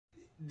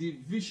the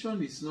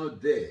vision is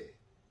not there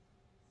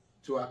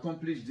to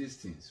accomplish these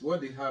things.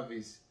 What they have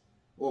is,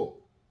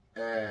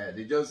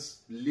 they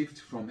just lift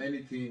from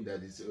anything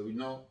that is,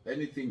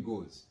 anything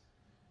goes.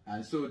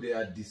 And so they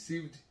are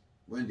deceived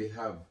when they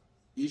have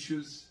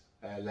issues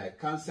like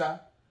cancer.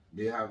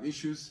 They have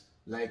issues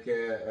like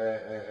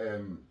a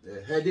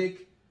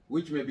headache,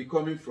 which may be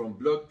coming from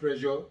blood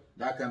pressure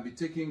that can be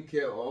taken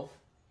care of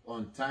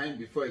on time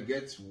before it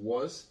gets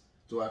worse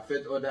to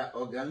affect other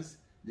organs.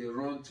 They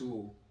run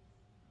to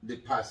the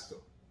pastor.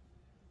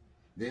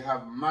 They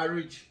have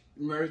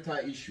marital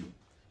issue.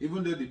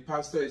 Even though the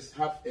pastor is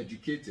half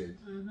educated,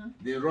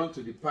 they run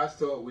to the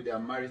pastor with their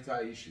marital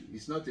issue.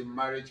 It's not a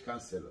marriage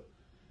counselor.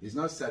 It's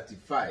not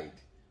certified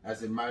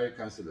as a marriage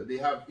counselor. They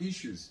have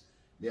issues.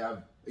 They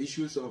have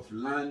issues of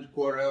land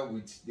quarrel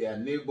with their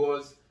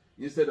neighbors.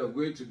 Instead of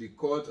going to the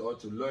court or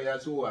to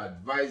lawyers who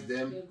advise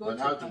them on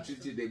how to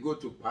treat it, they go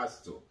to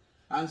pastor.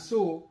 And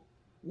so,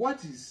 what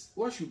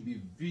should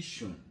be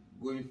vision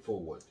going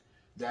forward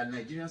that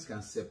Nigerians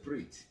can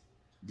separate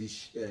the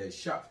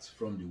shaft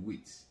from the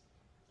wheat?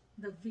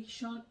 The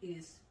vision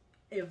is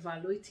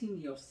evaluating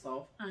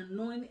yourself and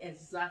knowing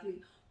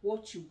exactly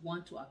what you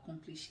want to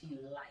accomplish in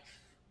life.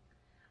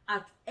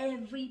 At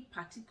every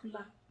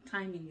particular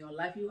time in your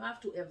life, you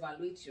have to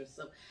evaluate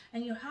yourself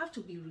and you have to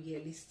be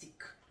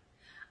realistic.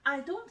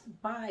 I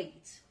don't buy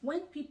it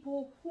when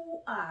people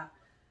who are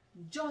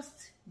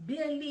just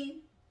barely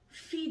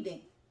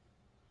feeding,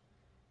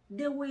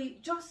 they will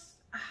just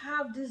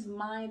have this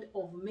mind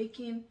of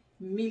making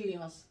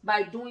millions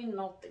by doing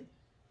nothing.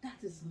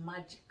 That is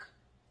magic.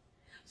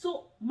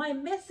 So my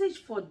message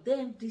for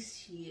them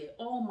this year,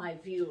 all my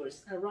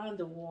viewers around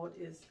the world,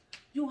 is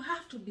you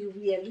have to be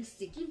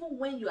realistic. Even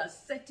when you are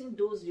setting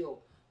those your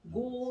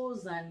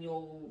goals and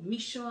your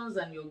missions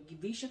and your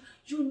vision,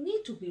 you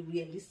need to be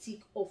realistic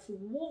of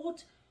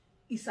what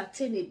is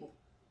attainable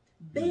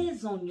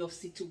based on your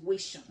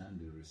situation and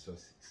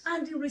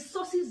the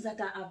resources that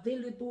are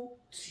available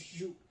to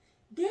you.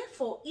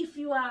 Therefore, if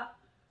you are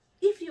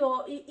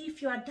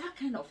that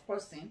kind of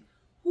person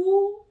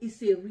who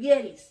is a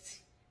realist,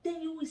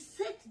 then you will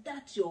set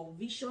that your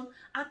vision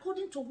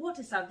according to what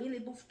is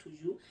available to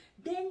you.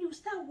 Then you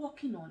start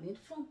working on it.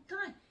 From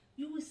time,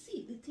 you will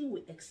see the thing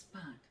will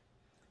expand.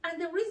 And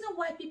the reason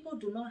why people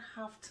do not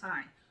have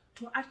time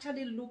to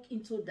actually look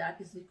into that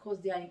is because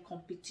they are in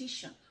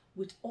competition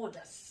with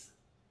others.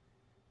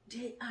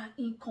 They are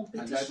in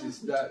competition with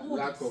others. And that is that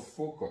lack of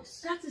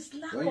focus. That is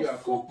lack of focus. When you are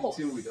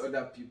competing with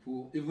other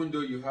people, even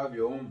though you have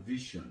your own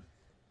vision,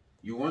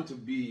 you want to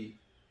be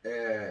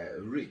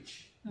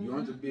rich, you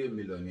want to be a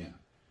millionaire,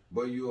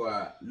 but you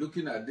are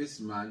looking at this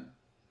man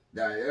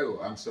that,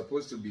 I'm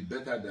supposed to be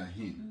better than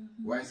him.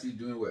 Why is he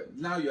doing well?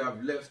 Now you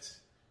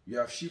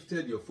have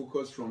shifted your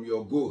focus from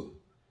your goal.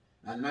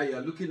 And now you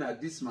are looking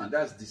at this man.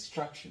 That's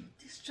distraction.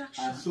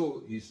 And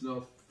so he's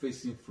not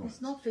facing front.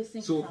 It's not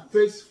facing front. So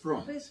face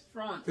front. Face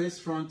front. Face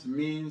front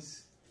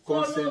means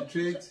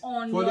concentrate,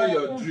 follow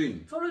your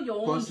dream. Follow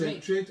your own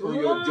Concentrate dream. on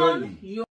your journey.